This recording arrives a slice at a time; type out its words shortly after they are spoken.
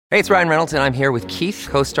Hey, it's Ryan Reynolds, and I'm here with Keith,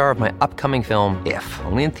 co-star of my upcoming film, If,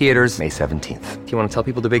 only in theaters May 17th. Do you want to tell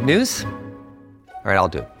people the big news? All right, I'll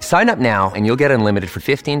do it. Sign up now and you'll get unlimited for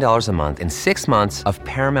 $15 a month and 6 months of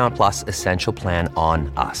Paramount Plus Essential Plan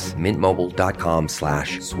on us.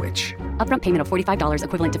 MintMobile.com/switch. Upfront payment of $45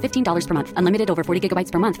 equivalent to $15 per month. Unlimited over 40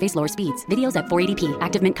 gigabytes per month. Face lower speeds. Videos at 480p.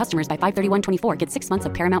 Active Mint customers by 531.24 get 6 months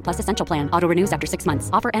of Paramount Plus Essential Plan. Auto renews after 6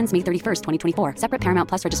 months. Offer ends May 31st, 2024. Separate Paramount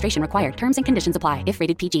Plus registration required. Terms and conditions apply if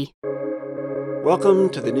rated PG.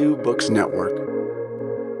 Welcome to the New Books Network.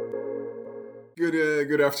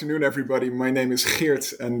 Good afternoon, everybody. My name is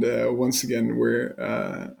Geert, and once again,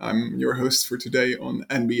 I'm your host for today on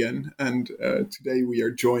NBN. And today we are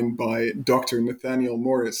joined by Dr. Nathaniel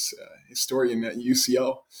Morris, historian at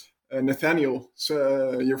UCL. Nathaniel,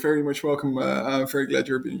 you're very much welcome. I'm very glad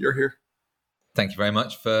you're here. Thank you very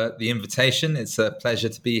much for the invitation. It's a pleasure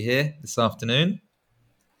to be here this afternoon.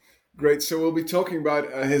 Great. So we'll be talking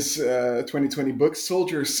about his 2020 book,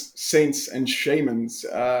 Soldiers, Saints, and Shamans.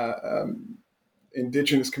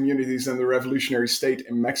 Indigenous Communities and the Revolutionary State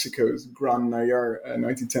in Mexico's Gran, Nayar,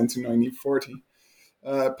 1910 to 1940.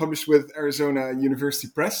 Published with Arizona University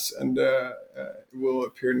Press, and it will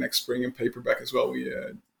appear next spring in paperback as well. We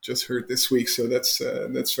just heard this week, so that's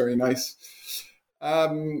very nice.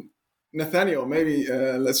 Nathaniel, maybe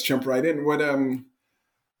let's jump right in. What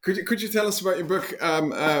could you tell us about your book?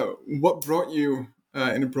 What brought you,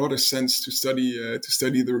 in a broader sense, to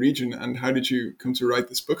study the region, and how did you come to write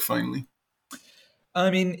this book finally? I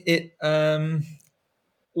mean, it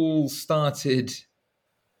all started,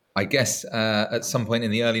 I guess, at some point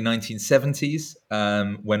in the early 1970s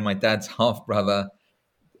when my dad's half-brother,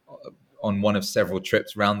 on one of several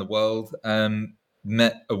trips around the world,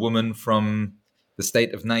 met a woman from the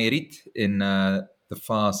state of Nayarit in the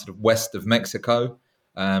far sort of west of Mexico.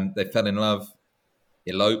 They fell in love,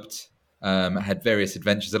 eloped, had various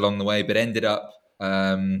adventures along the way, but ended up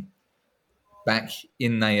back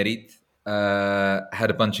in Nayarit.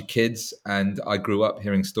 Had a bunch of kids, and I grew up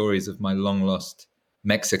hearing stories of my long-lost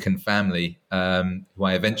Mexican family, who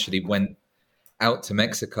I eventually went out to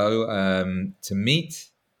Mexico to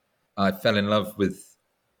meet. I fell in love with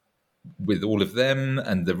all of them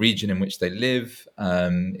and the region in which they live.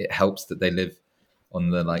 It helps that they live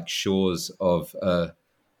on the shores of a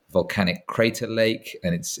volcanic crater lake,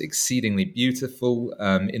 and it's exceedingly beautiful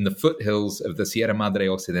in the foothills of the Sierra Madre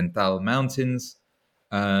Occidental mountains.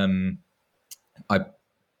 I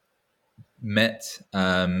met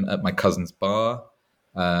at my cousin's bar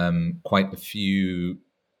quite a few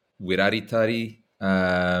Wiraritari,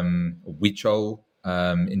 Huichol,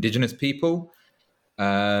 indigenous people.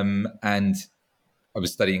 And I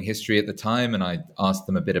was studying history at the time, and I asked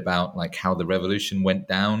them a bit about how the revolution went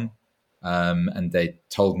down. And they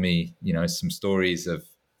told me, some stories of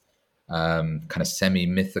kind of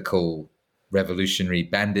semi-mythical revolutionary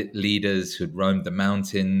bandit leaders who'd roamed the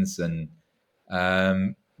mountains. And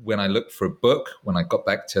when I looked for a book, when I got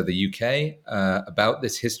back to the UK about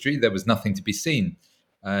this history, there was nothing to be seen.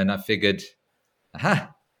 And I figured,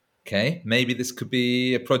 okay, maybe this could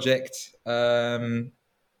be a project for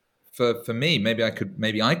me. Maybe I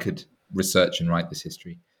could research and write this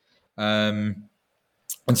history. And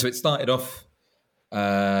so it started off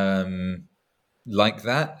like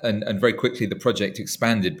that, and very quickly the project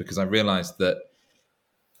expanded because I realized that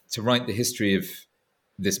to write the history of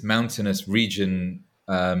this mountainous region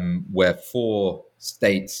where four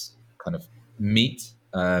states kind of meet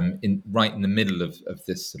right in the middle of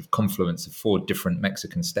this sort of confluence of four different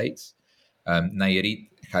Mexican states, Nayarit,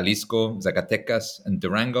 Jalisco, Zacatecas, and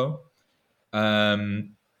Durango.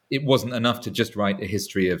 It wasn't enough to just write a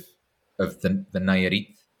history of the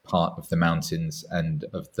Nayarit part of the mountains and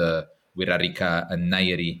of the Wirarica and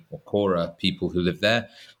Nayari or Cora people who live there.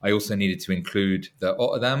 I also needed to include the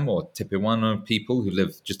Otadam or Tepehuano people who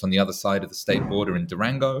live just on the other side of the state border in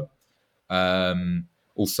Durango.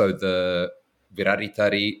 Also the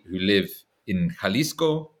Wiraritari who live in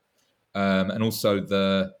Jalisco, and also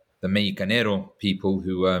the Mexicanero people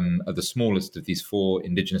who are the smallest of these four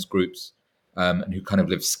indigenous groups, and who kind of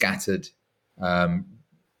live scattered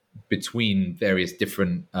between various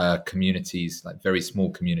different communities, very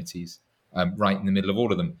small communities, right in the middle of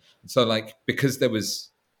all of them. So because there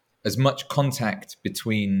was as much contact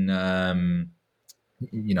between, the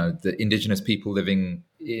indigenous people living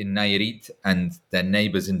in Nayarit and their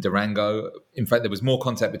neighbors in Durango. In fact, there was more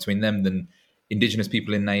contact between them than indigenous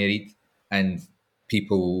people in Nayarit and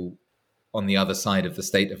people on the other side of the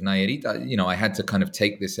state of Nayarit. I had to kind of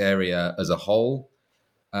take this area as a whole,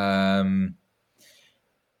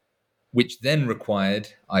 which then required,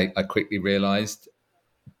 I quickly realized,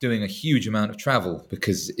 doing a huge amount of travel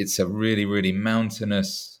because it's a really, really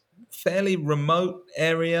mountainous, fairly remote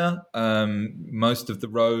area. Most of the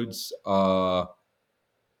roads are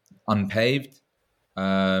unpaved.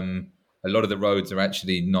 A lot of the roads are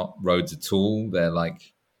actually not roads at all. They're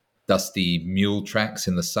like dusty mule tracks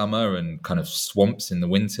in the summer and kind of swamps in the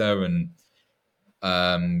winter. And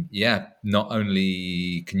not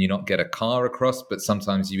only can you not get a car across, but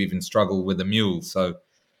sometimes you even struggle with a mule. So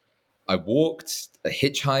I walked,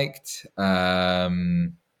 hitchhiked,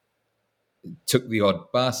 took the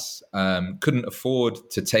odd bus, couldn't afford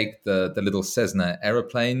to take the little Cessna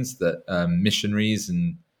aeroplanes that missionaries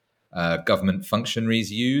and government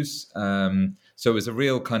functionaries use. So it was a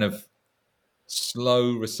real kind of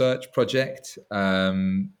slow research project,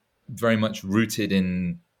 very much rooted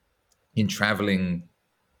in traveling,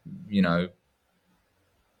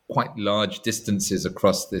 quite large distances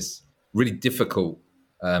across this really difficult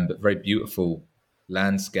but very beautiful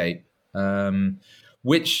landscape,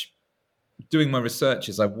 which doing my research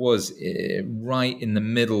as I was right in the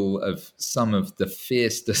middle of some of the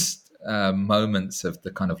fiercest moments of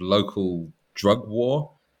the kind of local drug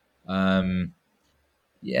war.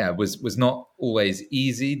 Was not always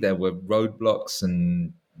easy. There were roadblocks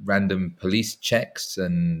and random police checks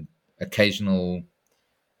and occasional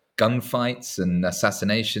gunfights and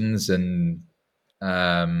assassinations. And,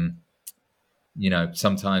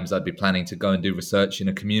 sometimes I'd be planning to go and do research in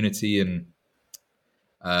a community, and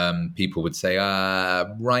people would say,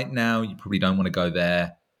 right now, you probably don't want to go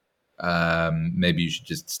there. Maybe you should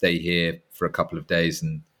just stay here for a couple of days.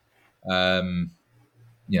 And,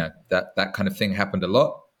 that kind of thing happened a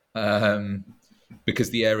lot, because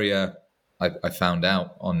the area I found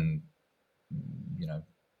out on,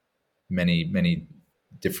 many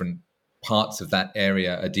different parts of that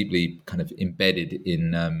area are deeply kind of embedded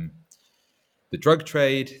in the drug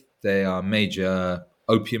trade. They are major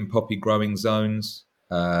opium poppy growing zones.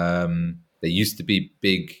 There used to be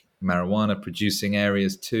big marijuana producing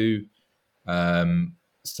areas too.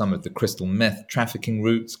 Some of the crystal meth trafficking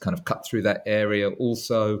routes kind of cut through that area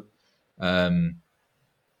also. At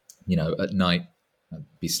night, I'd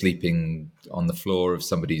be sleeping on the floor of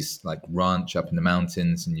somebody's like ranch up in the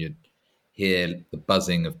mountains, and you'd hear the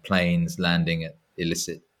buzzing of planes landing at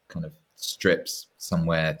illicit kind of strips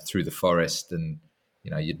somewhere through the forest. And,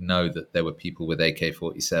 you'd know that there were people with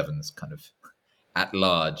AK-47s kind of at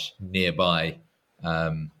large nearby.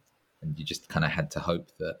 And you just kind of had to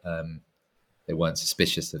hope that they weren't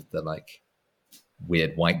suspicious of the like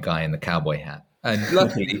weird white guy in the cowboy hat. And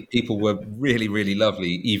luckily, people were really, really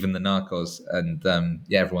lovely, even the narcos. And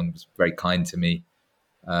everyone was very kind to me.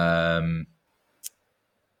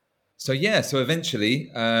 So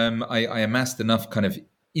eventually I amassed enough kind of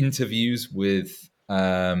interviews with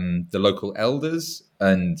the local elders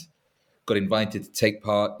and got invited to take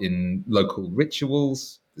part in local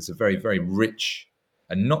rituals. There's a very, very rich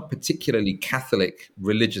and not particularly Catholic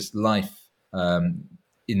religious life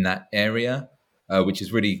in that area, which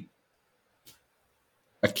is really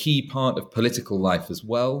a key part of political life as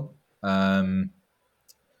well.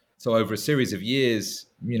 So over a series of years,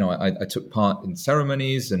 I took part in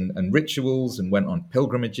ceremonies and rituals and went on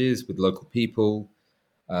pilgrimages with local people,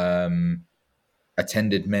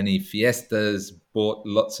 attended many fiestas, bought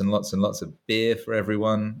lots and lots and lots of beer for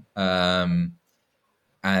everyone, and,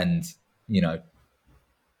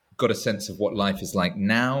 got a sense of what life is like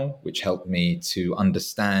now, which helped me to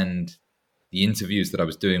understand the interviews that I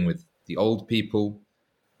was doing with the old people,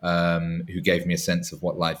 who gave me a sense of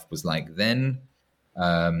what life was like then.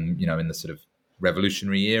 In the sort of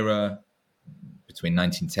revolutionary era between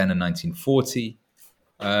 1910 and 1940.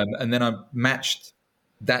 And then I matched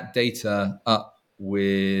that data up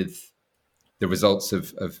with the results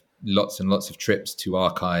of lots and lots of trips to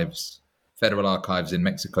archives, federal archives in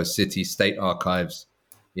Mexico City, state archives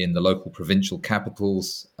in the local provincial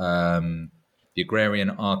capitals, the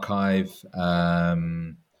Agrarian Archive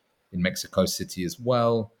in Mexico City as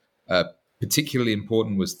well. Particularly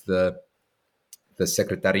important was the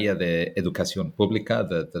Secretaría de Educación Pública,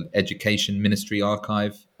 the Education Ministry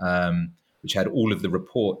Archive, which had all of the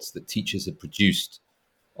reports that teachers had produced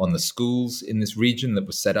on the schools in this region that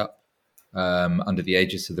were set up under the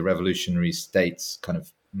aegis of the revolutionary state's kind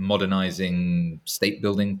of modernizing state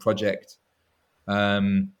building project.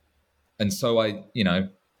 And so I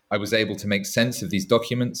was able to make sense of these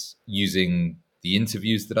documents using the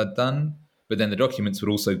interviews that I'd done, but then the documents would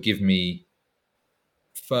also give me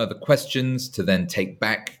further questions to then take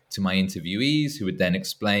back to my interviewees, who would then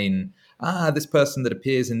explain, this person that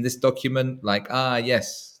appears in this document, like,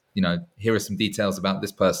 yes, here are some details about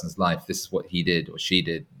this person's life. This is what he did or she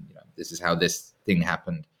did. This is how this thing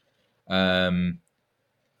happened. And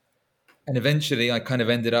eventually I kind of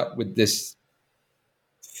ended up with this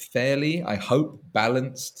fairly, I hope,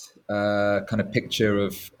 balanced kind of picture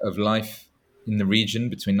of life in the region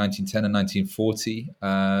between 1910 and 1940.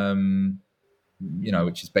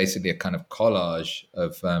 Which is basically a kind of collage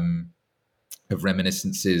of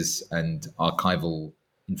reminiscences and archival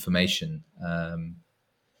information.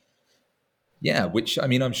 Which, I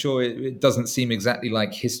mean, I'm sure it doesn't seem exactly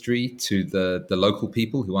like history to the local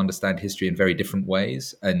people who understand history in very different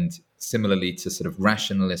ways. And similarly to sort of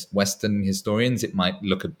rationalist Western historians, it might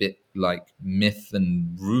look a bit like myth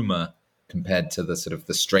and rumor compared to the sort of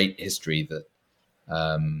the straight history that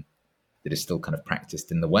is still kind of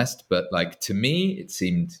practiced in the West. But like, to me, it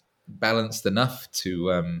seemed balanced enough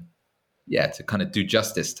to kind of do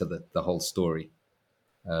justice to the whole story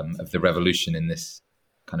of the revolution in this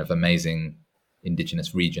kind of amazing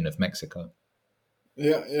indigenous region of Mexico.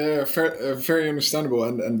 Very understandable.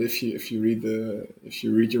 And if you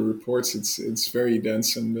read your reports, it's very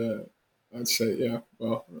dense, and I'd say,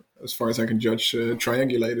 well, as far as I can judge,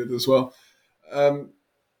 triangulated as well.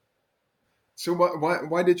 So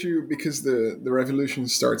why did you? Because the revolution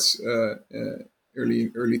starts early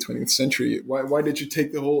 20th century. Why did you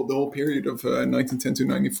take the whole period of 1910 to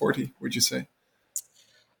 1940? Would you say?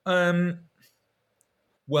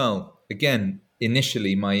 Well, again,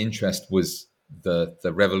 initially my interest was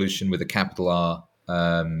the revolution with a capital R.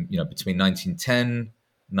 Between 1910,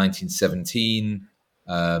 1917,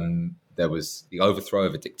 there was the overthrow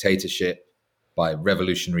of a dictatorship by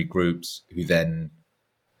revolutionary groups who then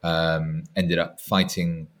ended up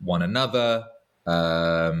fighting one another,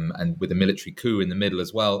 and with a military coup in the middle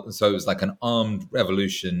as well. And so it was like an armed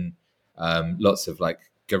revolution, lots of like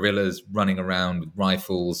guerrillas running around with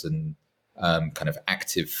rifles and kind of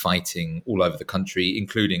active fighting all over the country,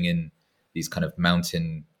 including in these kind of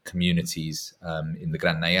mountain communities in the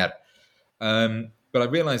Gran Nayar. But I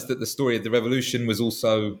realized that the story of the revolution was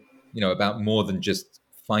also, about more than just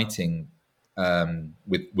fighting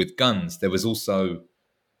with guns. There was also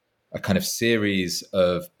a kind of series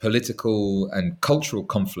of political and cultural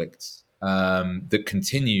conflicts that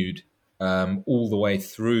continued all the way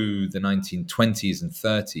through the 1920s and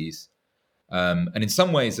 30s. And in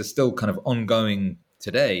some ways are still kind of ongoing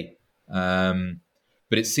today.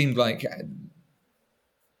 But it seemed like,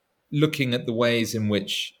 looking at the ways in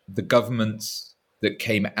which the governments that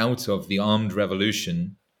came out of the armed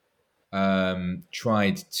revolution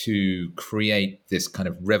tried to create this kind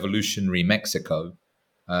of revolutionary Mexico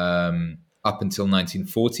up until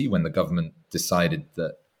 1940, when the government decided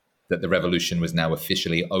that the revolution was now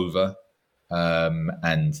officially over,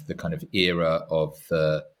 and the kind of era of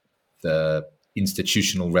the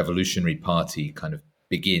institutional revolutionary party kind of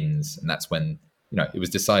begins. And that's when, it was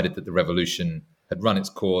decided that the revolution had run its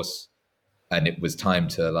course and it was time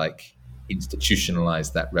to like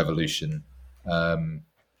institutionalize that revolution.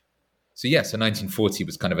 So 1940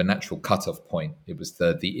 was kind of a natural cutoff point. It was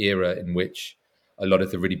the era in which a lot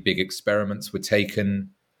of the really big experiments were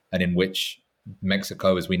taken, and in which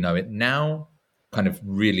Mexico, as we know it now, kind of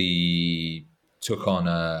really took on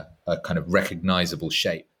a kind of recognizable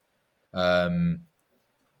shape. And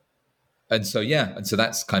so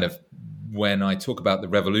that's kind of, when I talk about the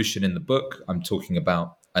revolution in the book, I'm talking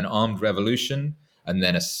about an armed revolution and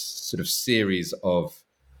then a sort of series of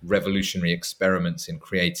revolutionary experiments in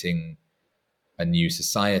creating a new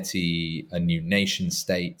society, a new nation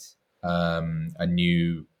state, a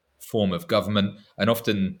new form of government. And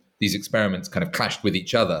often these experiments kind of clashed with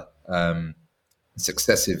each other.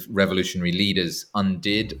 Successive revolutionary leaders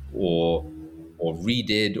undid or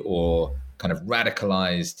redid or kind of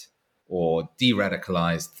radicalized or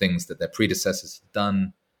de-radicalized things that their predecessors had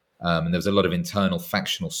done. And there was a lot of internal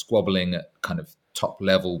factional squabbling at kind of top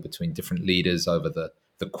level between different leaders over the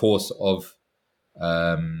course of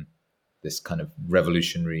this kind of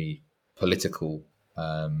revolutionary political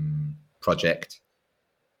project.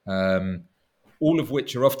 All of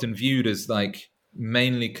which are often viewed as like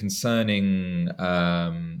mainly concerning,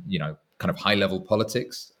 kind of high-level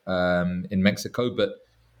politics in Mexico, but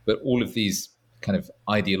all of these kind of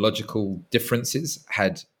ideological differences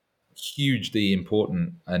had hugely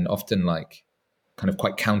important and often like kind of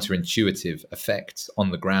quite counterintuitive effects on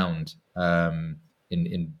the ground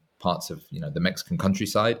in parts of the Mexican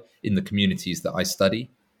countryside, in the communities that I study,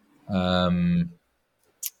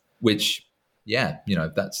 which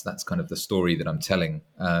that's kind of the story that I'm telling.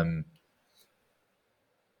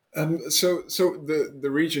 So the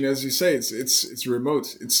region, as you say, it's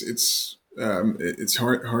remote. It's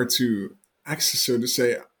hard to access, so to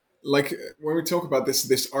say. Like when we talk about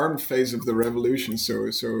this armed phase of the revolution, so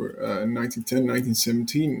 1910,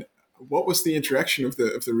 1917, what was the interaction of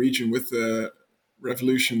the region with the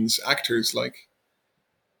revolution's actors like?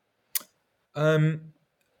 I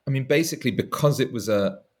mean, basically, because it was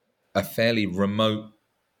a fairly remote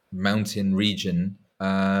mountain region,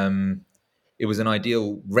 it was an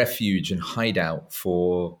ideal refuge and hideout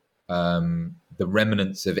for the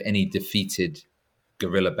remnants of any defeated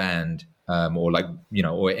guerrilla band,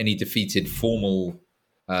 or any defeated formal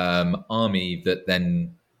army that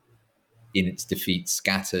then, in its defeat,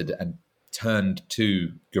 scattered and turned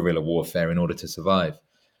to guerrilla warfare in order to survive.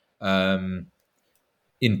 In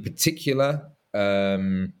particular,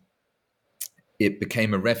 it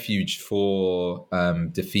became a refuge for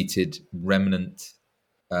defeated remnants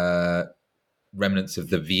of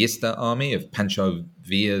the Villista army, of Pancho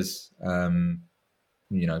Villa's,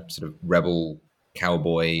 sort of rebel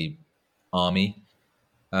cowboy army.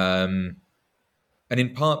 And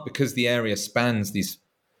in part because the area spans these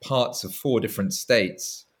parts of 4 different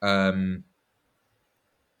states, there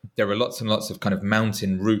are lots and lots of kind of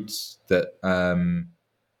mountain routes that,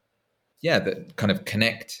 that kind of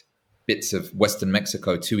connect bits of Western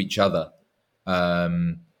Mexico to each other,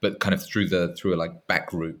 but kind of through a like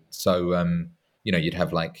back route. So, you'd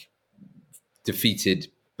have like defeated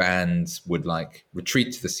bands would like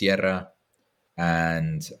retreat to the Sierra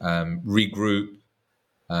and regroup,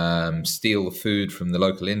 steal the food from the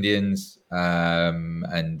local Indians,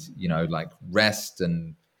 and like rest,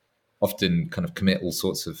 and often kind of commit all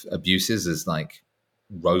sorts of abuses, as like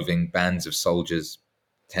roving bands of soldiers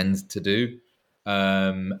tend to do.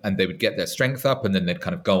 And they would get their strength up, and then they'd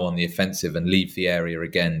kind of go on the offensive and leave the area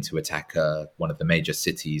again to attack one of the major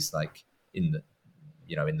cities, like in the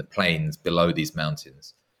plains below these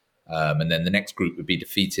mountains. And then the next group would be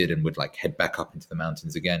defeated and would like head back up into the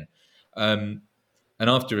mountains again. And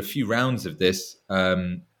after a few rounds of this,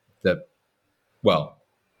 some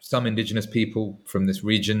indigenous people from this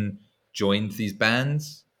region joined these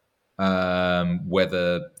bands,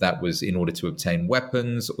 whether that was in order to obtain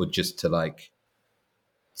weapons or just to like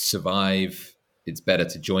survive. It's better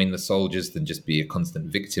to join the soldiers than just be a constant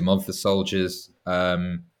victim of the soldiers.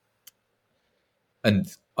 And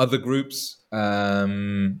other groups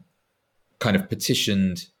kind of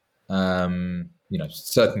petitioned,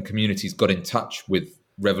 certain communities got in touch with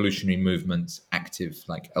revolutionary movements active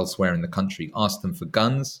like elsewhere in the country, asked them for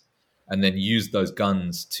guns, and then used those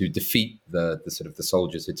guns to defeat the sort of the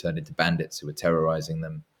soldiers who turned into bandits who were terrorizing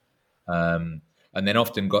them. And then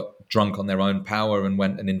often got drunk on their own power and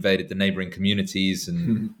went and invaded the neighboring communities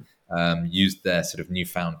and used their sort of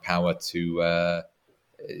newfound power to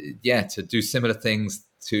do similar things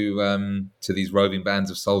to these roving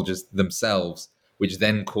bands of soldiers themselves, which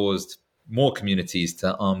then caused more communities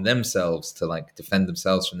to arm themselves to like defend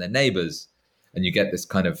themselves from their neighbors. And you get this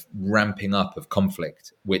kind of ramping up of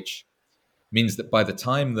conflict, which means that by the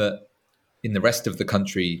time that in the rest of the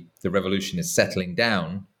country, the revolution is settling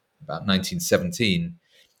down, about 1917,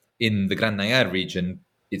 in the Gran Nayar region,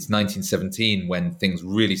 it's 1917 when things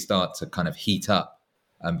really start to kind of heat up,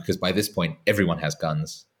 because by this point, everyone has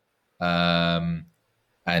guns. And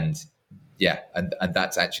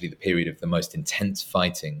that's actually the period of the most intense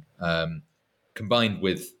fighting, combined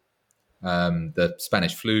with the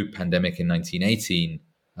Spanish flu pandemic in 1918,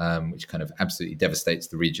 which kind of absolutely devastates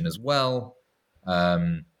the region as well,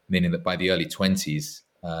 meaning that by the early 20s,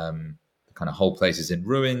 the kind of whole place is in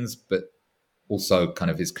ruins, but also kind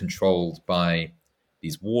of is controlled by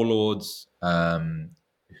these warlords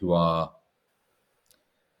who are,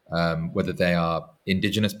 whether they are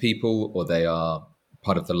indigenous people or they are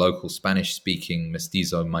part of the local Spanish-speaking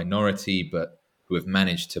mestizo minority, but who have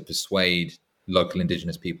managed to persuade local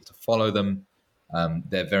indigenous people to follow them.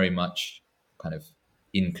 They're very much kind of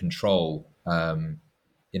in control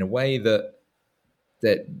in a way that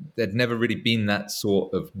there'd never really been that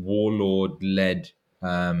sort of warlord-led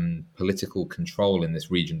political control in this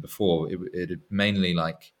region before. It had mainly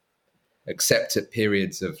like, except at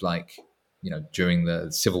periods of like, during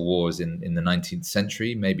the civil wars in the 19th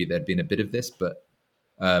century, maybe there'd been a bit of this, but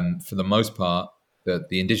for the most part,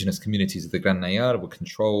 the indigenous communities of the Gran Nayar were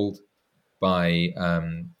controlled by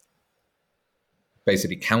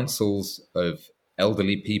basically councils of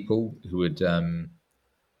elderly people who had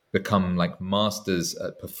become like masters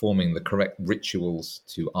at performing the correct rituals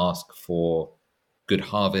to ask for good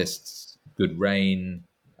harvests, good rain,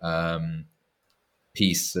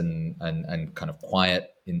 peace and kind of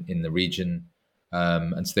quiet in the region.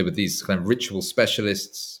 And so there were these kind of ritual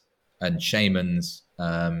specialists and shamans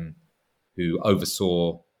who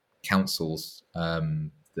oversaw councils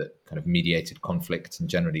that kind of mediated conflict and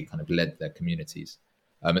generally kind of led their communities.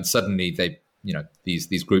 And suddenly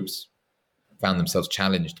these groups found themselves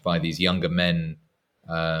challenged by these younger men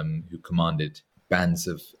who commanded bands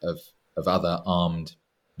of other armed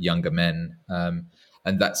younger men.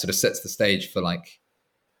 And that sort of sets the stage for like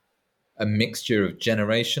a mixture of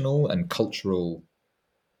generational and cultural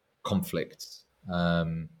conflicts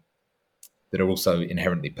that are also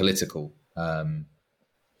inherently political. I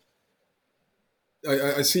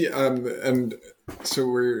see, and so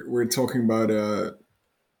we're talking about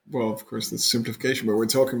well, of course, that's simplification, but we're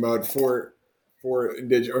talking about four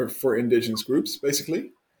indigenous groups,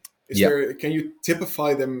 basically. Can you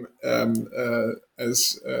typify them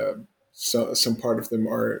as some part of them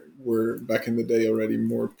were back in the day already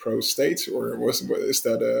more pro-state, or is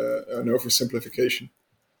that an oversimplification?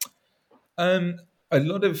 A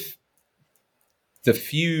lot of the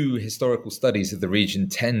few historical studies of the region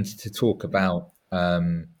tend to talk about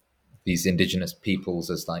these indigenous peoples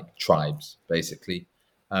as like tribes, basically,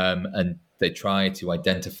 and they try to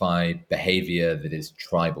identify behavior that is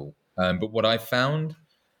tribal. But what I found,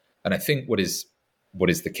 and I think what is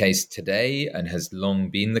the case today and has long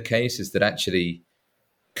been the case, is that actually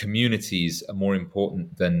communities are more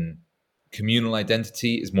important than communal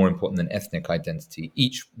identity is more important than ethnic identity.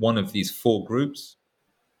 Each one of these four groups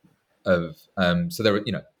of so there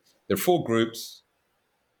are four groups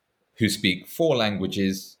who speak four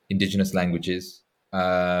languages, indigenous languages,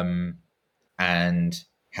 and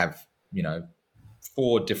have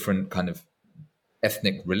four different kind of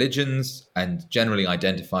ethnic religions, and generally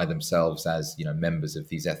identify themselves as members of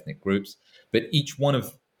these ethnic groups. But each one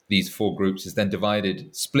of these four groups is then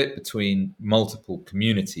split between multiple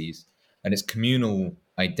communities, and it's communal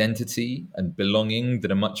identity and belonging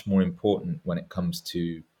that are much more important when it comes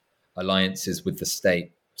to alliances with the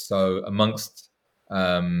state. So amongst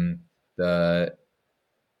the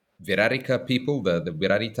Virarica people, the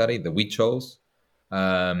Viraritari, the Huichols,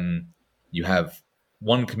 you have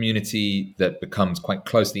one community that becomes quite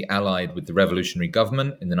closely allied with the revolutionary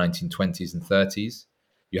government in the 1920s and 30s.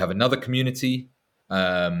 You have another community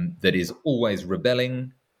that is always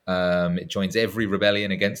rebelling. It joins every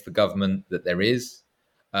rebellion against the government that there is.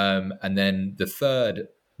 And then the third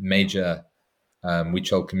major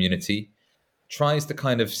Huichol community tries to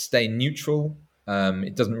kind of stay neutral.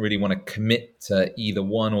 It doesn't really want to commit to either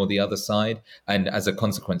one or the other side, and as a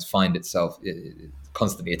consequence find itself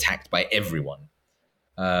constantly attacked by everyone.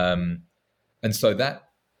 And so that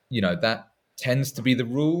tends to be the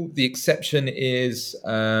rule. The exception is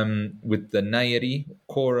with the Nayari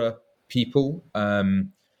Kora people.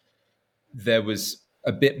 There was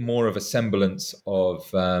a bit more of a semblance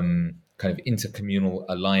of kind of intercommunal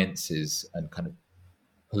alliances and kind of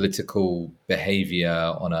political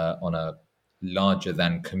behavior on a larger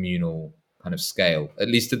than communal kind of scale, at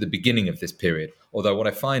least at the beginning of this period. Although what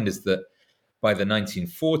I find is that by the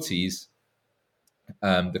 1940s,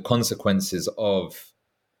 the consequences of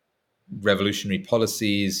revolutionary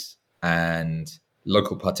policies and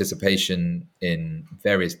local participation in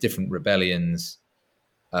various different rebellions,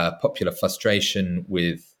 popular frustration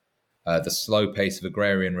with the slow pace of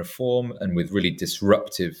agrarian reform and with really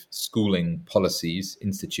disruptive schooling policies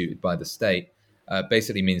instituted by the state,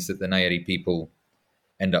 basically means that the Nayari people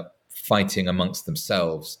end up fighting amongst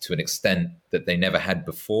themselves to an extent that they never had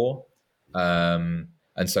before. And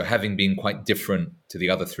so having been quite different to the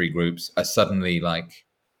other three groups, are suddenly like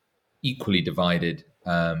equally divided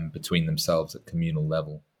between themselves at communal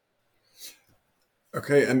level.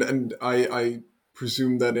 Okay, and I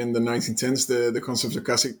presume that in the 1910s, the concept of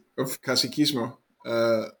caciquismo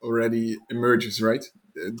already emerges, right?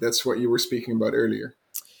 That's what you were speaking about earlier.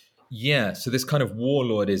 Yeah, so this kind of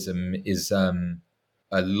warlordism is a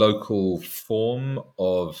local form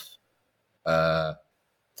of a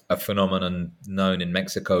phenomenon known in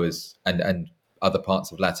Mexico as and other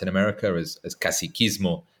parts of Latin America as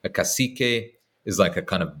caciquismo. A cacique is like a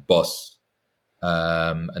kind of boss,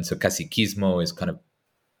 and so caciquismo is kind of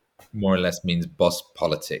more or less means boss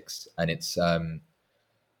politics, and it's a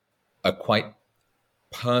quite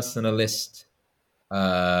personalist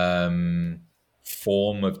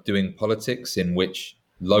form of doing politics in which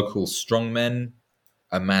local strongmen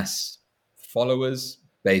amass followers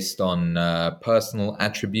based on personal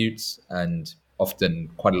attributes and often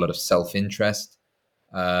quite a lot of self-interest.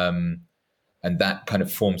 And that kind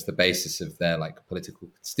of forms the basis of their like political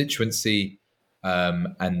constituency,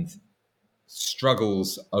 and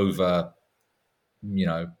struggles over,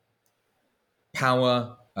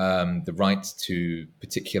 power, the right to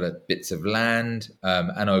particular bits of land,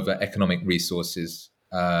 and over economic resources,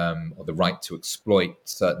 or the right to exploit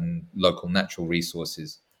certain local natural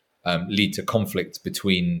resources, lead to conflicts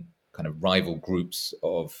between kind of rival groups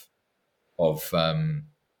of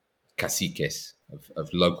caciques, of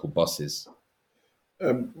local bosses.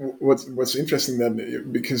 What's interesting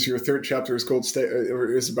then, because your third chapter is called state,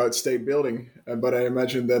 or is about state building, but I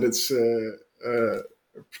imagine that it's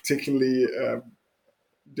particularly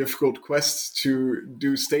difficult quest to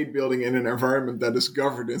do state building in an environment that is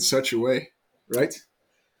governed in such a way, right?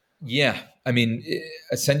 Yeah, I mean,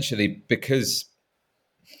 essentially because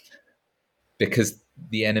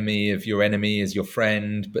the enemy of your enemy is your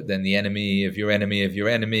friend, but then the enemy of your enemy of your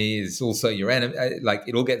enemy is also your enemy. Like,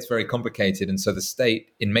 it all gets very complicated. And so the state,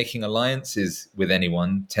 in making alliances with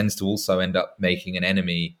anyone, tends to also end up making an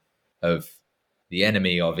enemy of the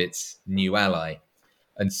enemy of its new ally.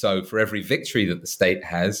 And so for every victory that the state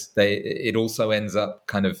has, it also ends up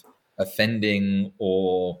kind of offending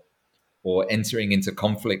or entering into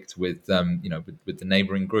conflict with with the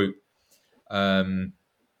neighboring group.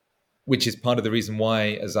 Which is part of the reason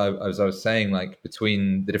why, as I was saying, like,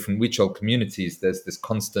 between the different Huichol communities, there's this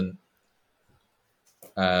constant.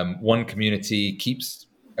 One community keeps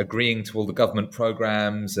agreeing to all the government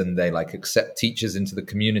programs, and they like accept teachers into the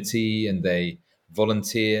community, and they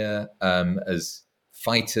volunteer as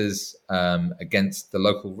fighters against the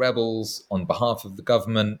local rebels on behalf of the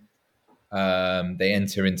government. They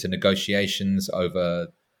enter into negotiations over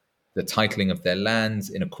the titling of their lands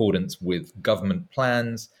in accordance with government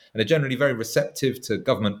plans, and are generally very receptive to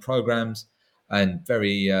government programs and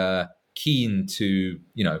very keen to,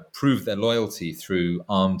 prove their loyalty through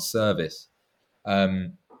armed service.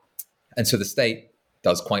 And so the state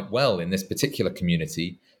does quite well in this particular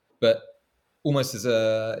community, but almost as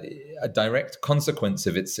a direct consequence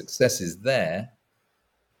of its successes there,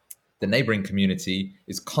 the neighboring community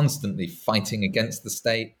is constantly fighting against the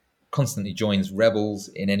state, constantly joins rebels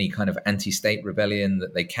in any kind of anti-state rebellion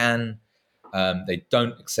that they can. They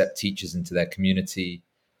don't accept teachers into their community.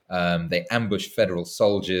 They ambush federal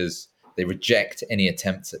soldiers. They reject any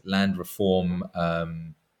attempts at land reform,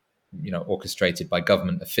 orchestrated by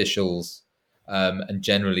government officials, and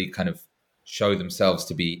generally kind of show themselves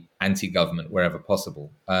to be anti-government wherever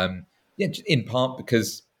possible. In part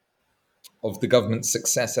because of the government's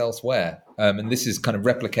success elsewhere. And this is kind of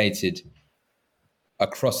replicated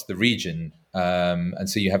across the region. And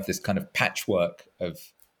so you have this kind of patchwork of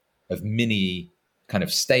mini kind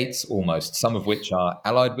of states almost, some of which are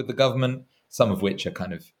allied with the government, some of which are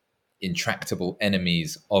kind of intractable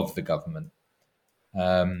enemies of the government,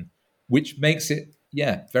 which makes it,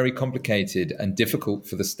 very complicated and difficult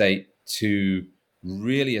for the state to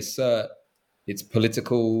really assert its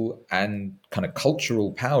political and kind of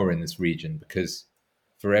cultural power in this region, because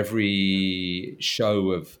for every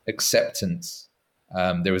show of acceptance,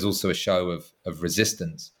 there is also a show of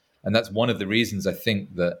resistance. And that's one of the reasons I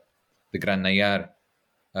think that the Gran Nayar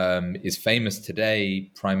is famous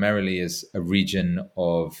today primarily as a region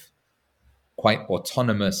of quite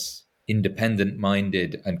autonomous,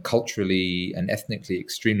 independent-minded, and culturally and ethnically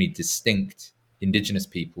extremely distinct indigenous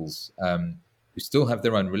peoples who still have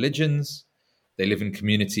their own religions. They live in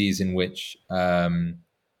communities in which there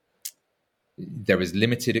is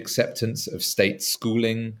limited acceptance of state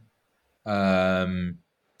schooling. There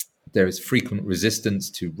is frequent resistance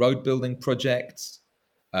to road building projects.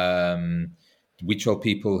 Huichol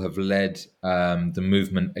people have led the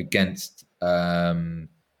movement against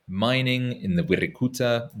mining in the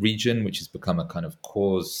Wirikuta region, which has become a kind of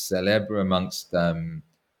cause célèbre amongst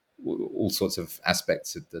all sorts of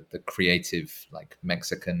aspects of the creative, like,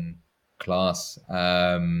 Mexican class.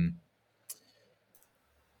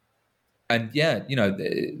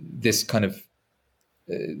 This kind of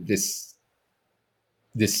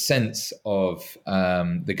this sense of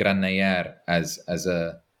the Gran Nayar as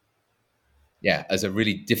a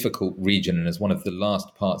really difficult region, and as one of the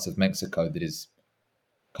last parts of Mexico that is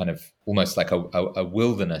kind of almost like a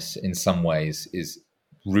wilderness in some ways, is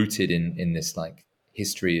rooted in this like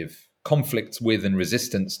history of conflicts with and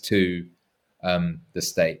resistance to the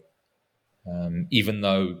state, even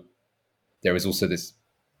though there is also this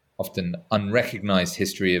often unrecognized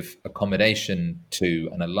history of accommodation to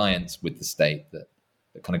an alliance with the state that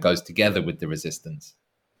kind of goes together with the resistance.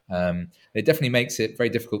 It definitely makes it very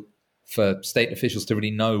difficult for state officials to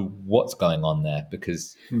really know what's going on there,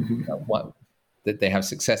 because that they have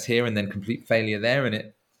success here and then complete failure there. And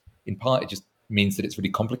it just means that it's really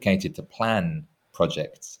complicated to plan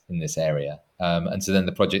projects in this area. And so then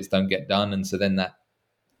the projects don't get done. And so then that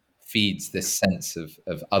feeds this sense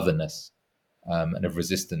of otherness and of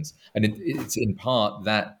resistance. And it's in part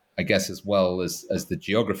that, I guess, as well as the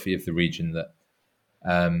geography of the region, that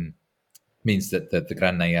means that the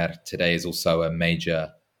Gran Nayar today is also a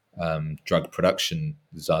major drug production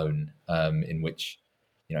zone, in which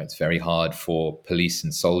it's very hard for police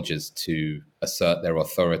and soldiers to assert their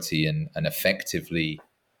authority and effectively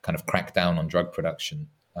kind of crack down on drug production.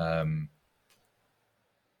 And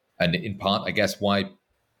in part, I guess, why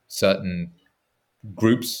certain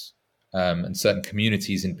groups and certain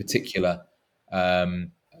communities in particular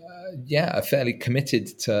are fairly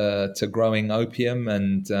committed to growing opium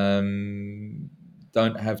and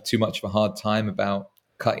don't have too much of a hard time about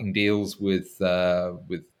cutting deals with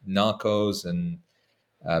narcos and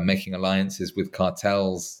making alliances with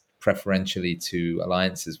cartels, preferentially to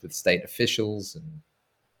alliances with state officials. And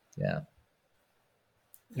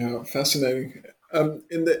Yeah, fascinating.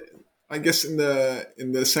 I guess in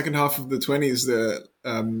the second half of the 20s,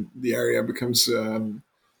 the area becomes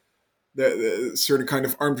the certain kind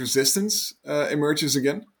of armed resistance emerges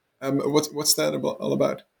again. What's that all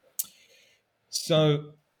about?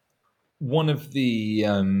 So one of the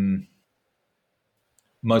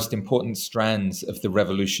most important strands of the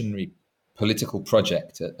revolutionary political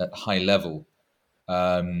project at high level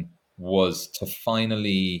was to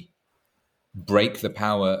finally break the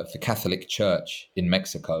power of the Catholic Church in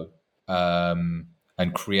Mexico and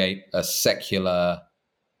create a secular,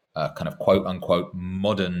 kind of quote unquote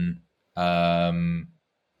modern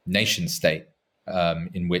nation state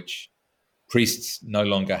in which priests no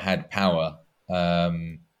longer had power.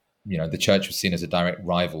 The church was seen as a direct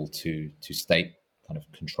rival to state kind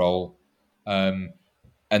of control. And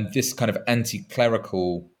this kind of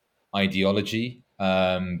anti-clerical ideology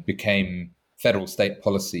became federal state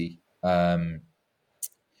policy by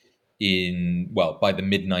the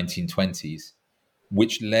mid 1920s,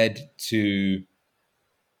 which led to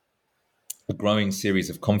a growing series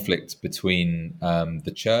of conflicts between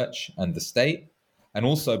the church and the state, and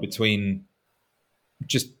also between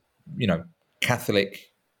just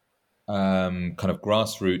Catholic kind of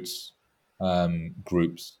grassroots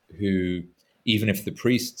groups who, even if the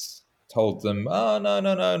priests told them, "Oh, no,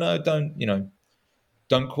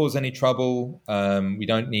 don't cause any trouble. We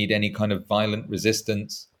don't need any kind of violent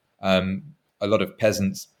resistance." A lot of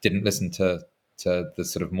peasants didn't listen to the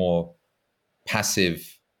sort of more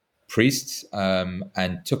passive priests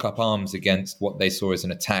and took up arms against what they saw as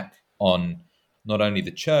an attack on not only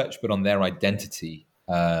the church but on their identity.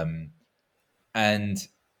 And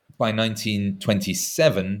by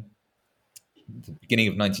 1927, the beginning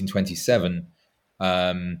of 1927,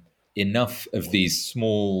 enough of these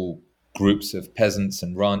small groups of peasants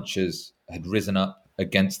and ranchers had risen up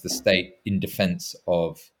against the state in defense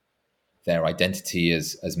of their identity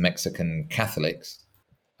as Mexican Catholics,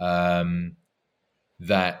 that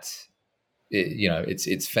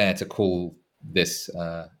it's fair to call this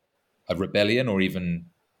a rebellion, or even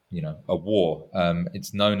a war.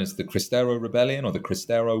 It's known as the Cristero Rebellion or the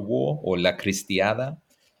Cristero War or La Cristiada,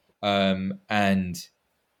 and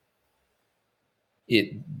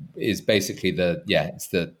it is basically it's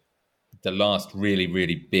the last really,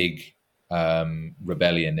 really big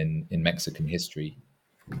rebellion in Mexican history.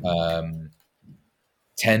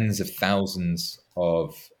 Tens of thousands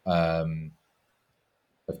of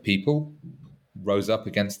people rose up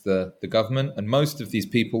against the government, and most of these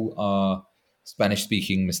people are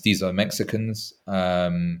Spanish-speaking mestizo Mexicans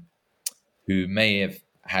who may have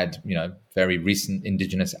had very recent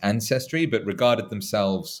indigenous ancestry, but regarded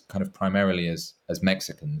themselves kind of primarily as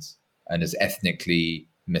Mexicans and as ethnically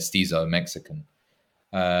mestizo Mexican.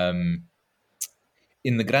 In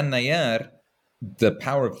the Gran Nayar, the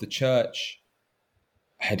power of the church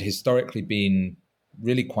had historically been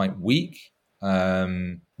really quite weak.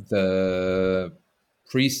 The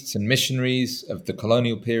priests and missionaries of the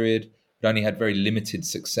colonial period had only had very limited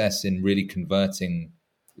success in really converting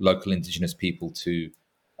local indigenous people to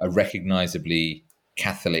a recognizably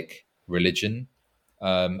Catholic religion.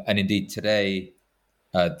 And indeed today,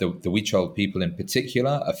 the Huichol people in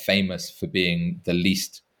particular are famous for being the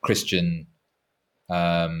least Christian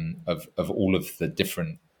of all of the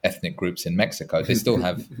different ethnic groups in Mexico. They still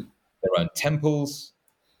have their own temples.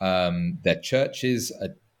 Their churches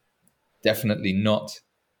are definitely not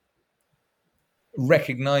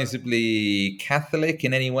recognizably Catholic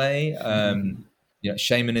in any way.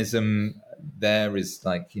 Shamanism there is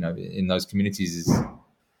in those communities is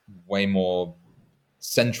way more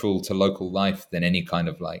central to local life than any kind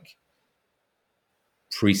of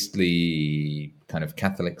priestly kind of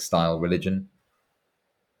Catholic style religion.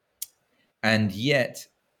 And yet,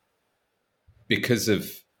 because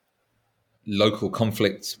of local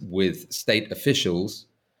conflicts with state officials,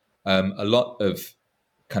 a lot of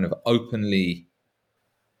kind of openly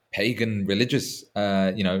pagan religious,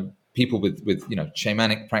 people with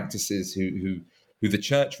shamanic practices who the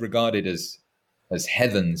church regarded as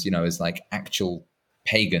heathens, as actual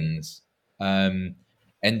pagans,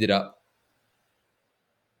 ended up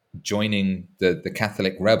joining the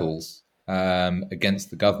Catholic rebels against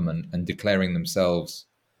the government and declaring themselves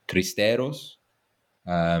cristeros,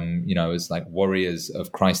 as warriors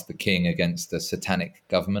of Christ the King against the satanic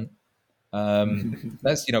government.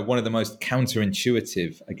 That's one of the most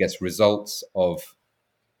counterintuitive, I guess, results of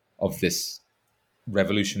this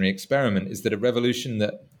revolutionary experiment is that a revolution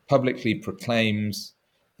that publicly proclaims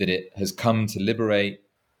that it has come to liberate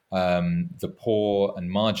the poor and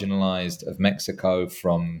marginalized of Mexico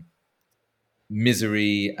from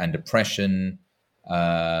misery and oppression,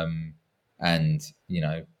 and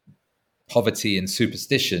poverty and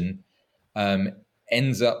superstition,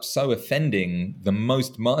 ends up so offending the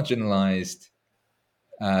most marginalized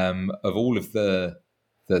of all of the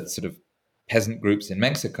sort of peasant groups in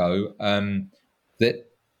Mexico, that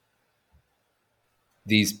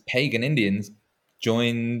these pagan Indians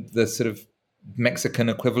joined the sort of Mexican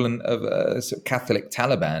equivalent of a sort of Catholic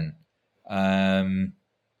Taliban.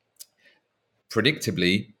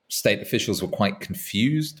 Predictably, state officials were quite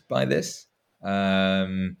confused by this,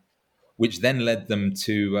 which then led them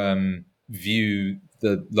to view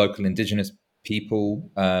the local indigenous people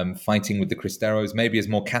fighting with the Cristeros maybe as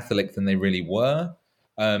more Catholic than they really were,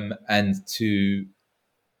 and to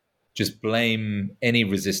just blame any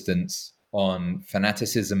resistance on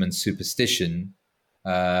fanaticism and superstition,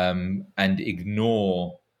 and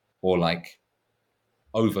ignore or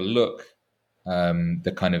overlook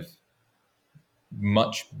the kind of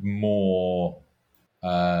much more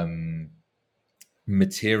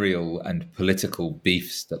material and political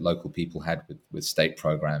beefs that local people had with state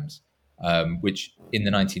programs, which in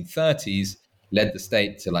the 1930s led the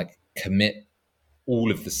state to commit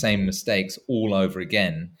all of the same mistakes all over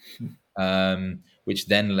again, which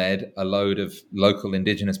then led a load of local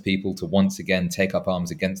indigenous people to once again take up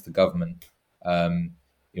arms against the government,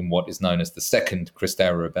 in what is known as the Second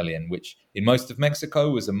Cristero Rebellion, which in most of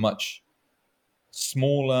Mexico was a much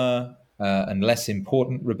smaller and less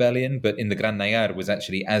important rebellion, but in the Gran Nayar was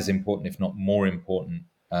actually as important, if not more important,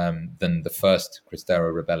 than the First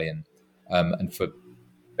Cristero Rebellion. And for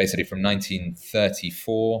basically from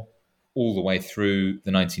 1934 all the way through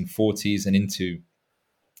the 1940s and into,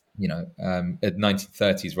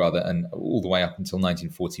 1930s rather, and all the way up until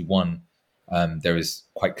 1941, there is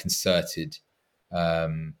quite concerted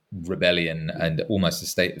rebellion and almost a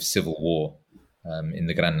state of civil war in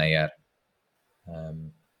the Gran Nayar.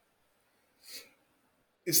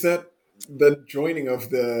 Is that joining of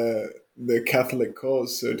the Catholic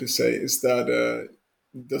cause, so to say,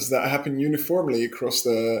 does that happen uniformly across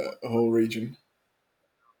the whole region?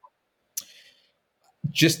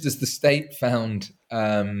 Just as the state found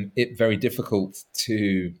it very difficult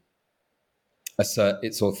to assert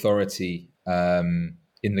its authority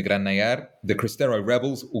in the Gran Nayar, the Cristero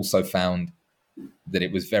rebels also found that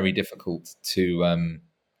it was very difficult to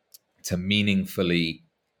meaningfully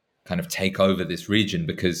kind of take over this region,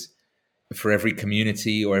 because for every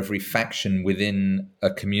community or every faction within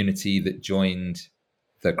a community that joined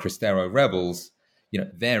the Cristero rebels,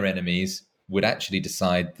 their enemies would actually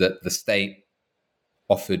decide that the state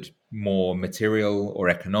offered more material or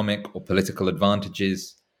economic or political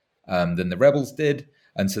advantages than the rebels did,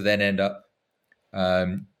 and so then end up,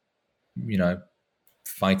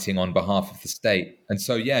 fighting on behalf of the state. And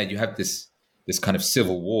so, you have this kind of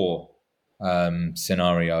civil war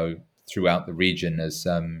scenario throughout the region as,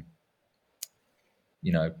 the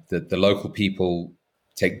local people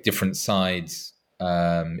take different sides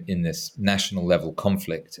in this national level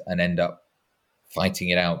conflict and end up fighting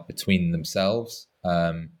it out between themselves.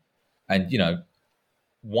 And,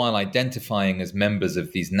 while identifying as members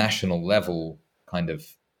of these national level kind of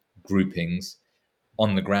groupings,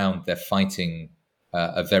 on the ground, they're fighting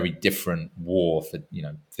a very different war for,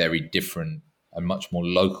 very different and much more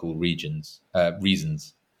local reasons.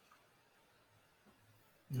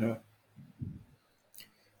 Yeah.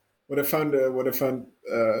 What I found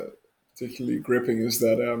particularly gripping is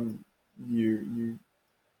that you've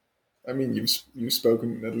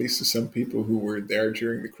spoken at least to some people who were there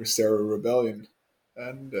during the Cristero Rebellion,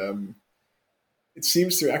 and it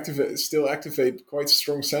seems to still activate quite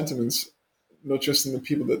strong sentiments, not just in the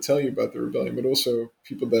people that tell you about the rebellion, but also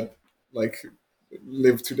people that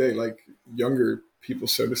live today, like younger people,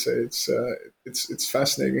 so to say. It's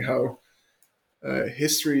fascinating how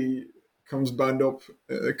history comes bound up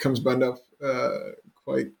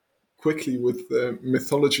quite quickly with the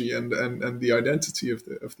mythology and the identity of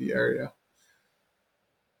the area.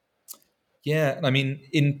 Yeah, I mean,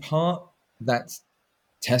 in part, that's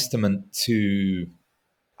testament to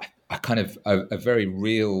a kind of a very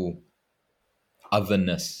real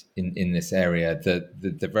otherness in this area,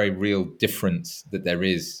 the very real difference that there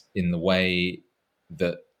is in the way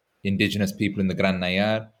that indigenous people in the Gran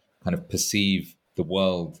Nayar kind of perceive the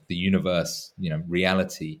world, the universe,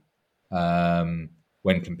 reality,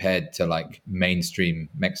 when compared to mainstream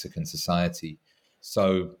Mexican society.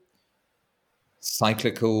 So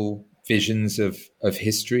cyclical visions of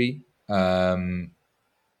history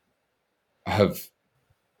have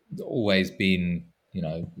always been,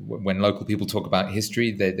 when local people talk about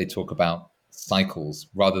history, they talk about cycles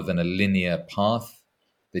rather than a linear path.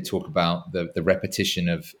 They talk about the repetition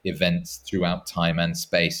of events throughout time and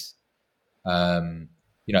space.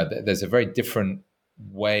 There's a very different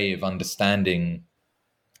way of understanding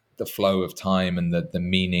the flow of time and the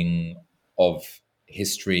meaning of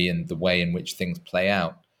history and the way in which things play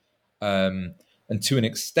out. And to an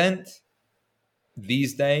extent,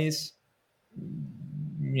 these days,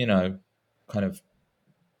 kind of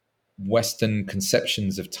Western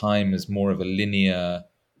conceptions of time as more of a linear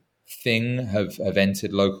thing have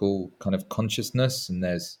entered local kind of consciousness, and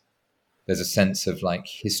there's a sense of like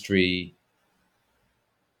history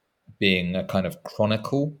being a kind of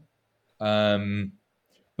chronicle, but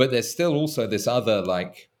there's still also this other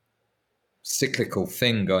like cyclical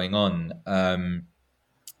thing going on, and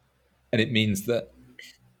it means that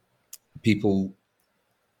people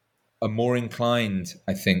are more inclined,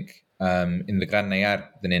 I think, in the Gran Nayar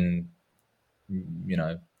than in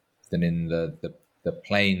the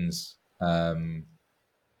plains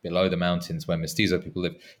below the mountains where mestizo people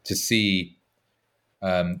live, to see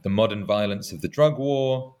the modern violence of the drug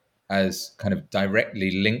war as kind of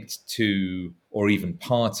directly linked to, or even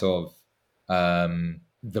part of,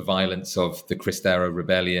 the violence of the Cristero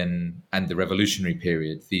Rebellion and the revolutionary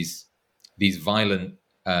period. These violent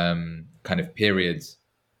kind of periods,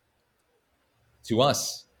 to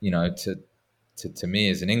us, to me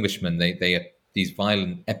as an Englishman, these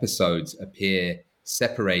violent episodes appear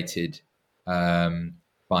separated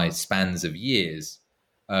by spans of years.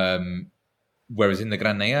 Whereas in the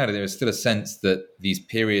Gran Nayar, there is still a sense that these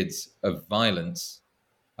periods of violence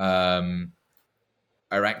are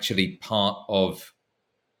actually part of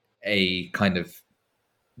a kind of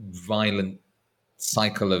violent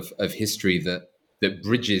cycle of history that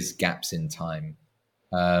bridges gaps in time.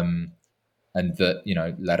 And that,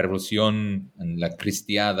 la revolución and la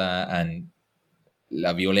cristiada and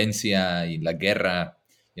la violencia y la guerra,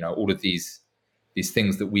 all of these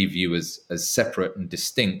things that we view as separate and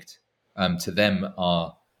distinct, to them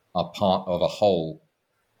are part of a whole.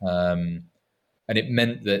 And it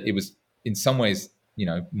meant that it was in some ways,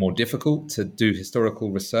 more difficult to do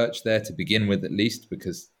historical research there to begin with, at least,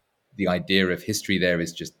 because the idea of history there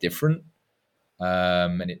is just different.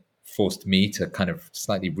 And it forced me to kind of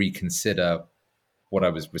slightly reconsider what I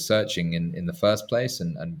was researching in the first place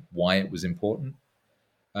and why it was important.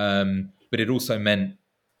 But it also meant,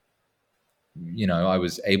 I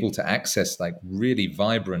was able to access like really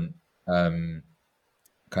vibrant kind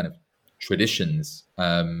of traditions,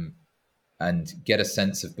 and get a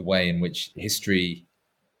sense of the way in which history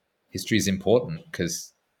is important,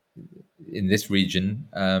 because in this region,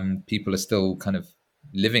 people are still kind of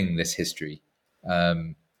living this history.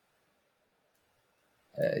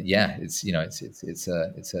 It's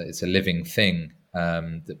a living thing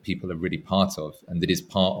that people are really part of, and that is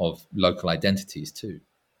part of local identities too.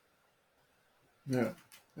 Yeah.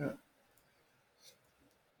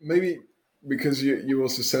 Maybe because you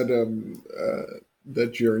also said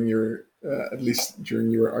that during your at least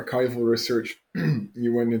during your archival research,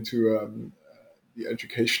 you went into the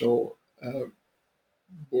educational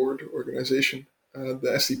board organization,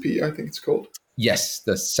 the SCP, I think it's called. Yes,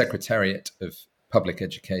 the Secretariat of Public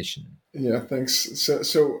Education. Yeah, thanks.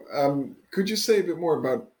 So could you say a bit more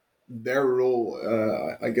about their role?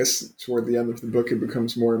 I guess toward the end of the book, it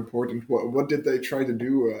becomes more important. What did they try to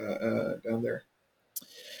do down there?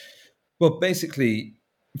 Well, basically,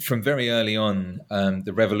 from very early on,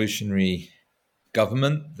 the revolutionary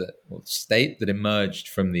government, state that emerged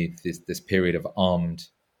from this period of armed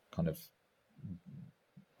kind of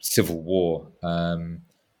civil war,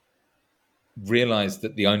 realized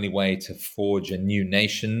that the only way to forge a new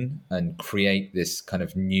nation and create this kind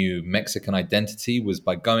of new Mexican identity was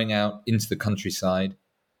by going out into the countryside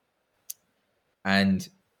and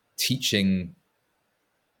teaching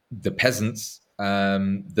the peasants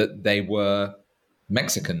that they were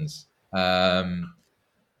Mexicans.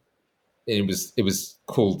 It was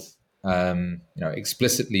called,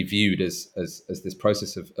 explicitly viewed as this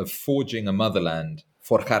process of forging a motherland,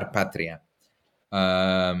 forjar patria,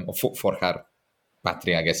 or forjar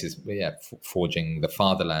patria, I guess is forging the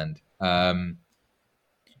fatherland.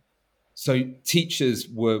 So teachers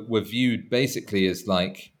were viewed basically as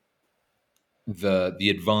like the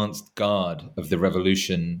advanced guard of the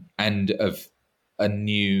revolution and of a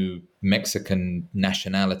new Mexican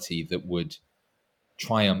nationality that would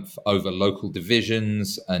triumph over local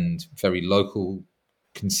divisions and very local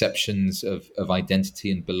conceptions of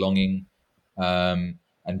identity and belonging, and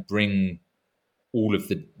bring all of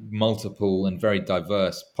the multiple and very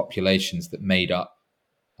diverse populations that made up,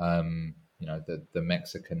 the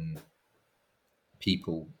Mexican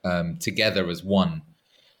people together as one.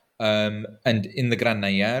 And in the Gran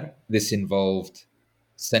Nayar, this involved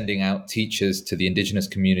sending out teachers to the indigenous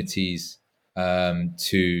communities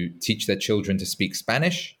to teach their children to speak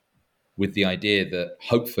Spanish, with the idea that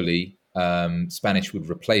hopefully Spanish would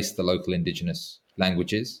replace the local indigenous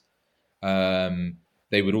languages.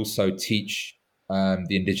 They would also teach the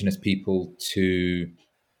indigenous people to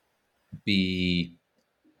be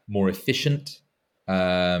more efficient,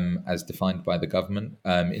 as defined by the government,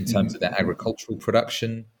 in terms of their agricultural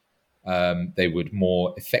production. They would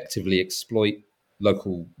more effectively exploit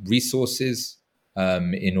local resources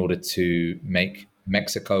in order to make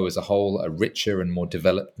Mexico as a whole a richer and more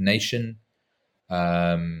developed nation.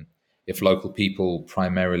 If local people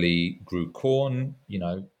primarily grew corn,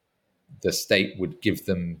 the state would give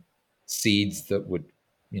them seeds that would,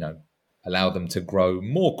 allow them to grow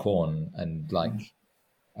more corn. And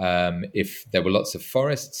if there were lots of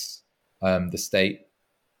forests, the state,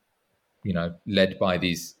 led by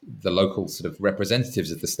the local sort of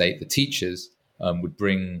representatives of the state, the teachers, would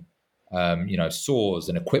bring, saws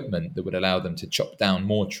and equipment that would allow them to chop down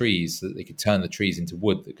more trees so that they could turn the trees into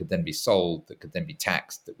wood that could then be sold, that could then be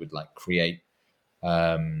taxed, that would create,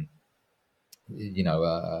 a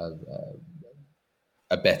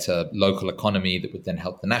better local economy that would then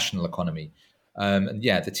help the national economy.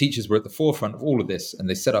 The teachers were at the forefront of all of this, and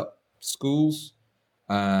they set up schools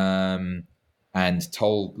and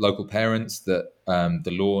told local parents that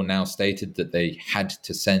the law now stated that they had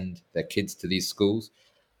to send their kids to these schools.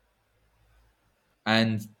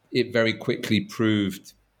 And it very quickly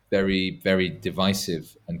proved very, very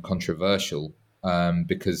divisive and controversial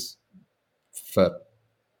because for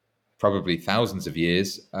probably thousands of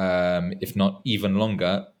years, if not even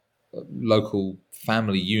longer, local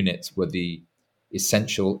family units were the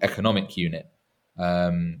essential economic unit.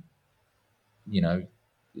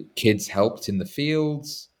 Kids helped in the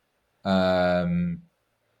fields.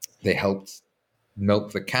 They helped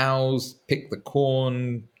milk the cows, pick the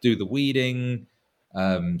corn, do the weeding,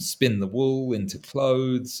 spin the wool into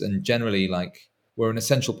clothes, and generally were an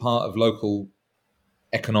essential part of local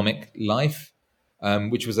economic life,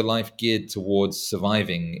 which was a life geared towards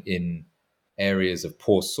surviving in areas of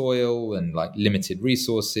poor soil and limited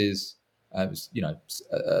resources. It was,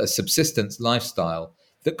 a subsistence lifestyle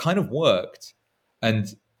that kind of worked.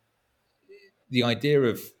 And the idea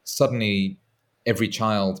of suddenly every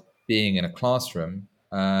child being in a classroom,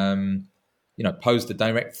 posed a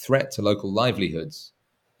direct threat to local livelihoods.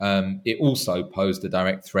 It also posed a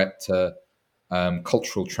direct threat to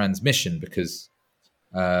cultural transmission, because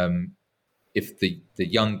if the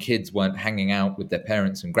young kids weren't hanging out with their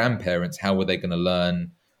parents and grandparents, how were they going to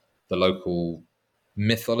learn the local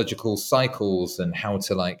mythological cycles and how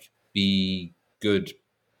to be good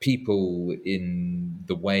people in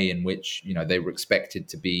the way in which they were expected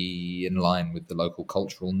to be in line with the local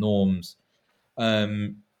cultural norms?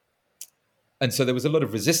 And so there was a lot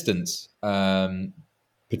of resistance,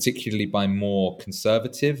 particularly by more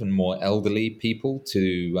conservative and more elderly people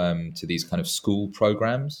to these kind of school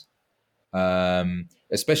programs,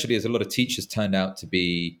 especially as a lot of teachers turned out to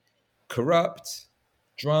be corrupt,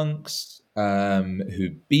 drunks,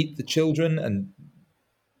 who beat the children. And,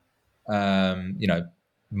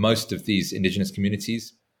 most of these indigenous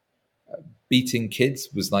communities, beating kids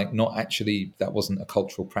was that wasn't a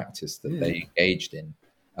cultural practice that they engaged in.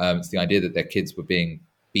 It's the idea that their kids were being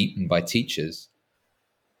beaten by teachers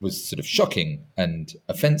was sort of shocking and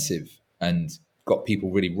offensive and got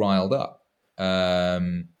people really riled up.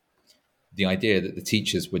 The idea that the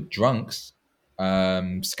teachers were drunks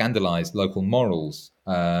scandalized local morals,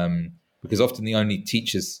 because often the only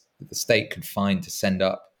teachers that the state could find to send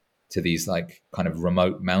up to these kind of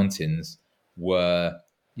remote mountains were,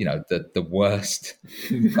 the worst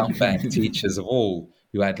scumbag teachers of all,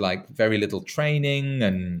 who had very little training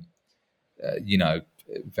and,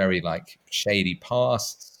 very shady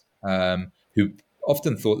pasts, who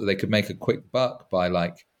often thought that they could make a quick buck by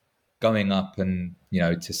going up and,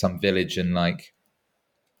 to some village and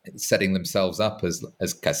setting themselves up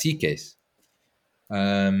as caciques.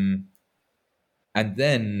 And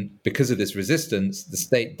then, because of this resistance, the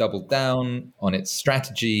state doubled down on its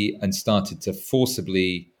strategy and started to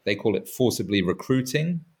forcibly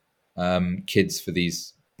recruiting kids for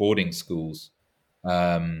these boarding schools.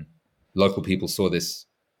 Local people saw this,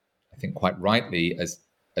 I think quite rightly, as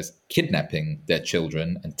kidnapping their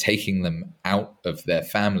children and taking them out of their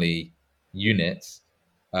family units,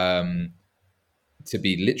 to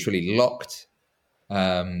be literally locked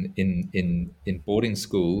in boarding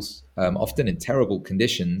schools, often in terrible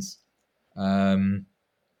conditions, far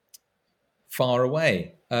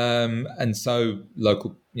away. And so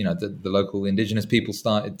the local indigenous people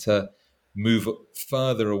started to move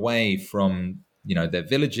further away from, their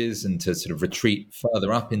villages, and to sort of retreat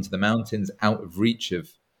further up into the mountains, out of reach of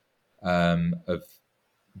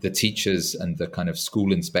the teachers and the kind of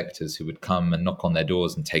school inspectors who would come and knock on their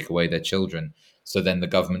doors and take away their children. So then the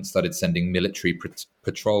government started sending military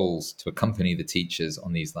patrols to accompany the teachers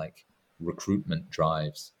on these like recruitment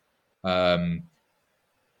drives. And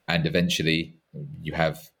eventually you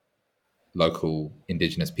have local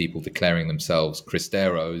indigenous people declaring themselves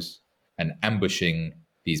cristeros and ambushing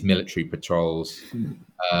these military patrols,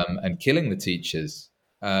 and killing the teachers,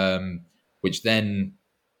 which then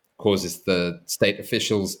causes the state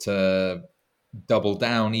officials to double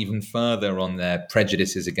down even further on their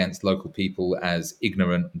prejudices against local people as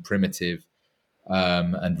ignorant and primitive,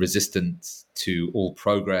 and resistant to all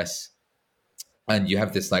progress. And you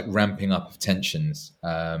have this like ramping up of tensions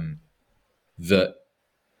that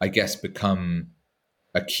I guess become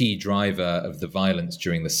a key driver of the violence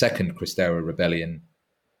during the second Cristero rebellion,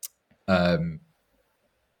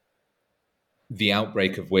 the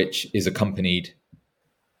outbreak of which is accompanied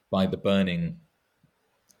by the burning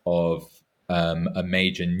of a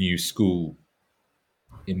major new school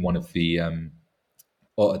in one of the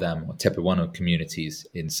Otadam or Tepehuano communities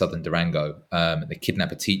in southern Durango. They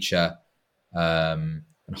kidnap a teacher and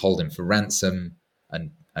hold him for ransom,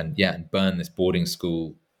 and burn this boarding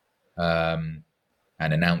school,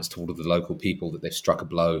 and announce to all of the local people that they've struck a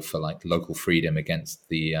blow for like local freedom against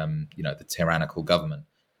the the tyrannical government.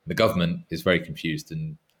 The government is very confused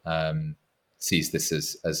and sees this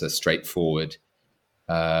as a straightforward,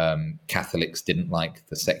 Catholics didn't like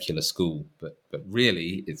the secular school, but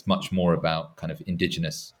really it's much more about kind of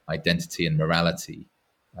indigenous identity and morality,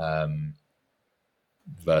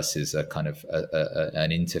 versus a kind of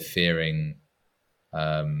an interfering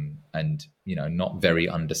and not very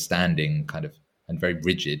understanding kind of and very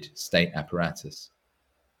rigid state apparatus.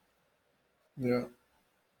 Yeah.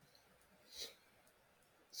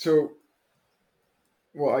 So,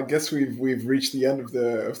 well, I guess we've reached the end of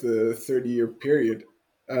the 30-year period,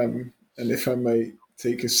 and if I may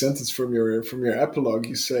take a sentence from your epilogue,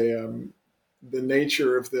 you say the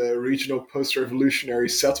nature of the regional post-revolutionary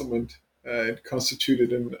settlement it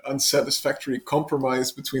constituted an unsatisfactory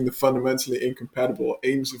compromise between the fundamentally incompatible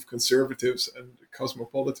aims of conservatives and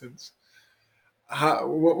cosmopolitans.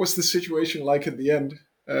 What was the situation like at the end?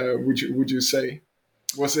 Would you say?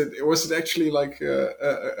 Was it actually like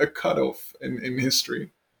a cutoff in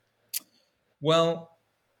history? Well,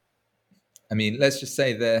 I mean, let's just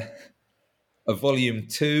say a volume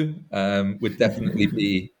 2 would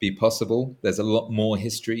definitely be possible. There's a lot more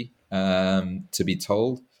history to be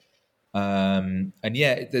told, and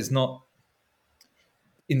there's not.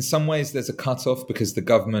 In some ways, there's a cutoff because the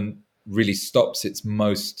government really stops its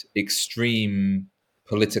most extreme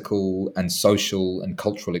political and social and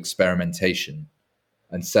cultural experimentation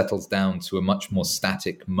and settles down to a much more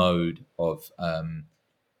static mode of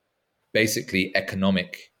basically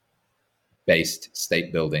economic-based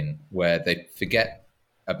state building, where they forget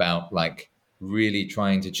about like really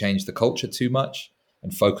trying to change the culture too much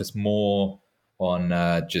and focus more on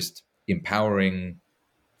just empowering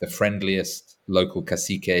the friendliest local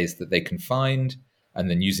caciques that they can find, and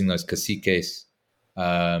then using those caciques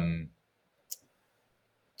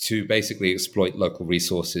to basically exploit local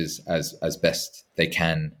resources as best they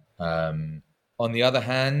can. On the other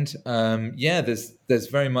hand, there's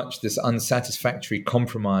very much this unsatisfactory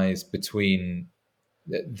compromise between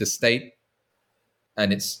the state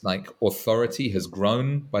and its like authority has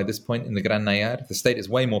grown by this point in the Gran Nayar. The state is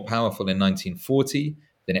way more powerful in 1940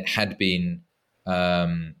 than it had been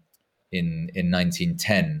in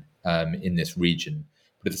 1910 in this region.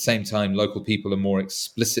 But at the same time, local people are more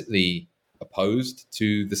explicitly opposed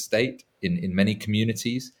to the state in many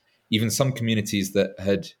communities, even some communities that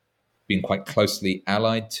had been quite closely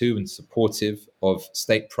allied to and supportive of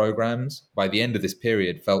state programs. By the end of this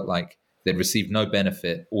period, felt like they'd received no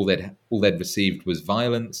benefit. All they'd received was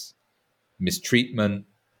violence, mistreatment,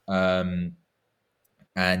 and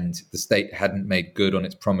the state hadn't made good on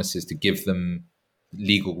its promises to give them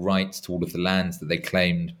legal rights to all of the lands that they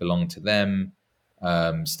claimed belonged to them.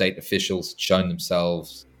 State officials had shown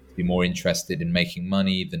themselves to be more interested in making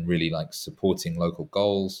money than really like supporting local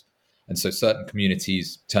goals. And so certain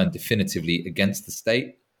communities turned definitively against the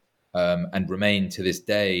state, and remain to this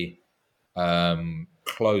day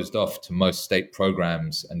closed off to most state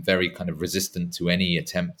programs and very kind of resistant to any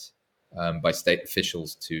attempt by state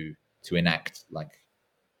officials to enact like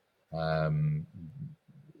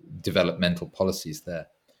developmental policies there.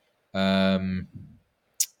 And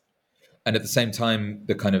at the same time,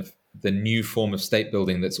 the new form of state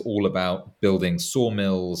building that's all about building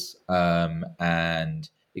sawmills and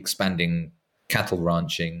expanding cattle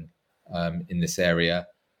ranching in this area.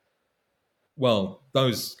 Well,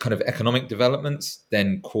 those kind of economic developments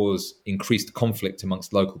then cause increased conflict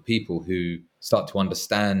amongst local people who start to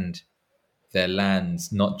understand their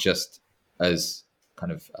lands not just as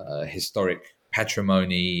kind of historic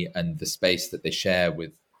patrimony and the space that they share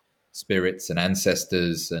with spirits and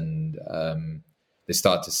ancestors, and they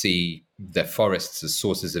start to see their forests as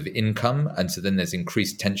sources of income. And so then there's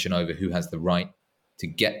increased tension over who has the right to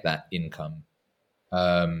get that income,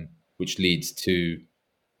 which leads to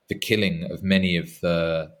the killing of many of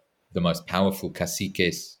the most powerful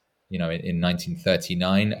caciques, in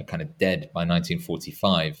 1939, are kind of dead by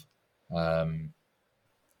 1945.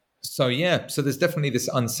 So there's definitely this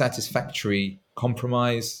unsatisfactory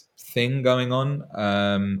compromise thing going on.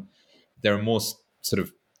 There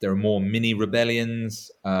are more mini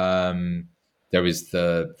rebellions. There is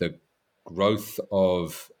the growth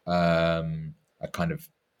of a kind of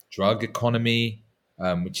drug economy,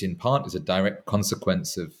 which in part is a direct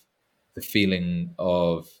consequence of the feeling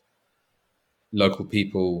of local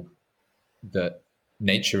people that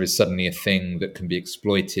nature is suddenly a thing that can be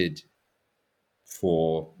exploited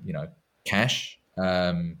for, cash.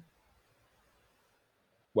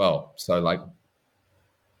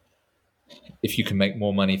 If you can make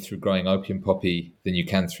more money through growing opium poppy than you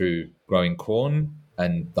can through growing corn,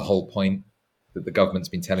 and the whole point that the government's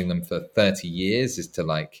been telling them for 30 years is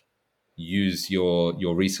to use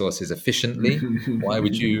your resources efficiently, why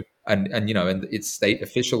would you? And it's state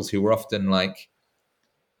officials who were often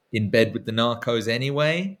in bed with the narcos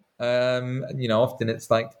anyway. Often it's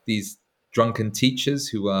these drunken teachers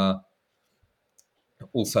who are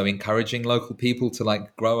also encouraging local people to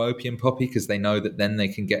grow opium poppy because they know that then they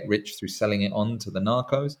can get rich through selling it on to the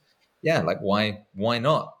narcos. Why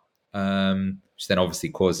not? Which then obviously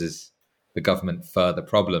causes the government further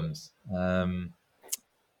problems. And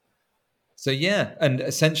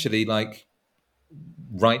essentially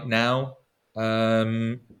right now,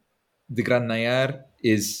 the Gran Nayar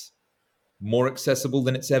is more accessible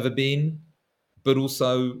than it's ever been, but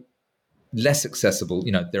also less accessible.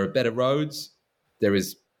 There are better roads. There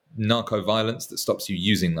is narco violence that stops you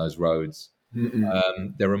using those roads.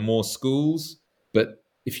 There are more schools, but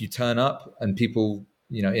if you turn up and people,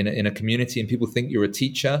 in a community and people think you're a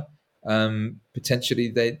teacher, potentially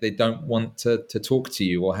they don't want to talk to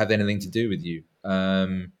you or have anything to do with you.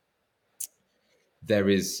 There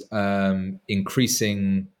is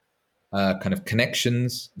increasing kind of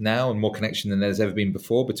connections now, and more connection than there's ever been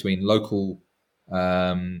before, between local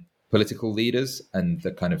political leaders and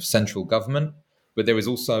the kind of central government. But there is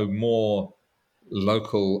also more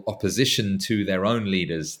local opposition to their own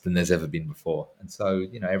leaders than there's ever been before. And so,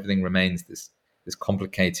 everything remains this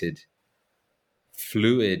complicated,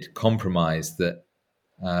 fluid compromise that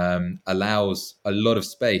allows a lot of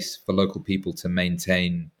space for local people to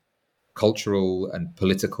maintain cultural and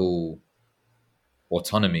political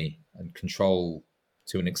autonomy and control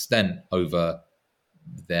to an extent over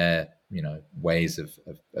their, ways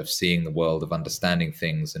of seeing the world, of understanding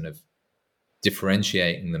things, and of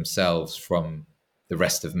differentiating themselves from the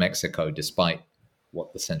rest of Mexico, despite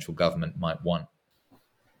what the central government might want.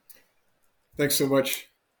 Thanks so much.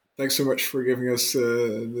 Thanks so much for giving us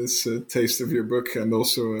this taste of your book, and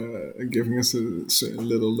also giving us a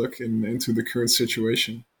little look into the current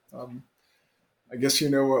situation. I guess you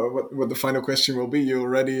know what the final question will be. You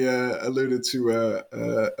already alluded to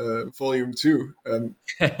volume 2.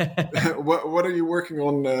 What are you working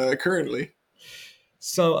on currently?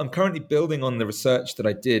 So I'm currently building on the research that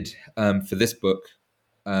I did for this book,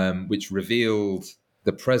 which revealed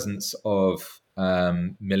the presence of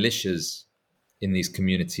militias in these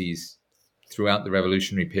communities throughout the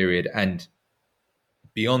revolutionary period and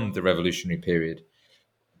beyond the revolutionary period.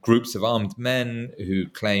 Groups of armed men who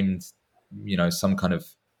claimed, some kind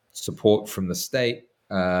of support from the state,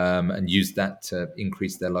 and used that to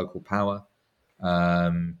increase their local power.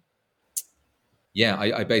 I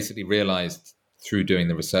basically realized through doing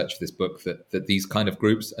the research for this book that these kind of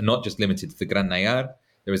groups are not just limited to the Gran Nayar.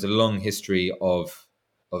 There is a long history of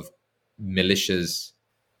militias,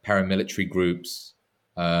 paramilitary groups,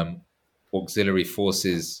 auxiliary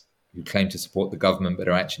forces who claim to support the government but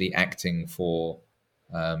are actually acting for,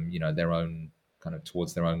 their own kind of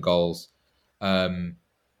towards their own goals, and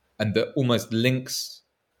that almost links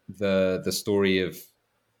the story of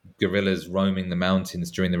guerrillas roaming the mountains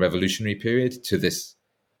during the revolutionary period to this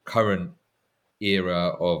current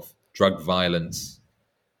era of drug violence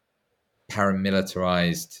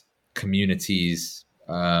paramilitarized communities,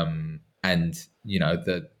 and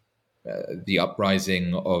the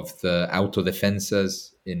uprising of the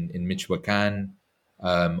autodefensas in Michoacan,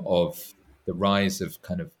 of the rise of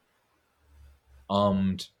kind of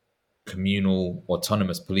armed communal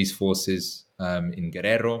autonomous police forces in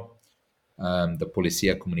Guerrero, the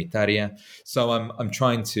Policía Comunitaria. So I'm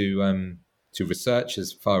trying to research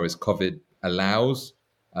as far as COVID allows,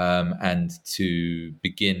 and to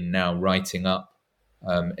begin now writing up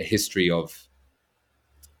a history of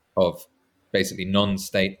basically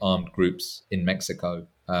non-state armed groups in Mexico,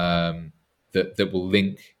 that will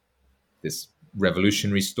link this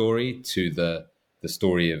revolutionary story to the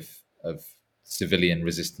story of civilian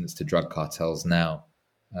resistance to drug cartels now.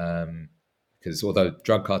 Because although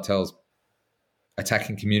drug cartels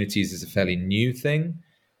attacking communities is a fairly new thing,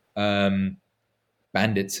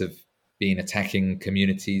 bandits have been attacking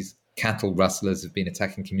communities, cattle rustlers have been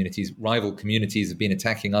attacking communities, rival communities have been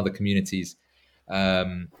attacking other communities,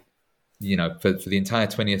 for the entire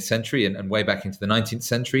 20th century and way back into the 19th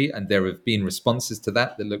century. And there have been responses to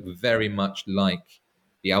that look very much like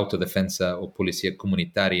the autodefensa or Policía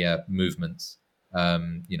Comunitaria movements,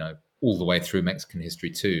 all the way through Mexican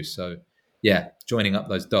history too. So, yeah, joining up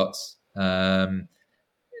those dots. And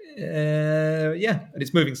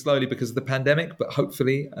it's moving slowly because of the pandemic, but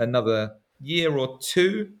hopefully another year or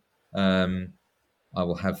two, I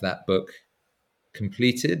will have that book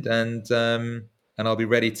completed, and I'll be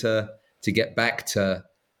ready to get back to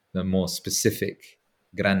the more specific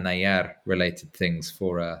Gran Nayar related things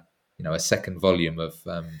for a second volume of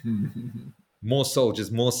more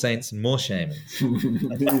soldiers, more saints, and more shamans.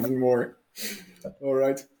 Even more. All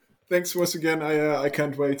right. Thanks once again. I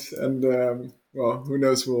can't wait. And who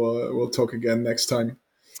knows? We'll talk again next time.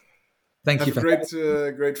 Thank you. Have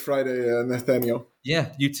a great Friday, Nathaniel.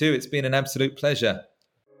 Yeah, you too. It's been an absolute pleasure.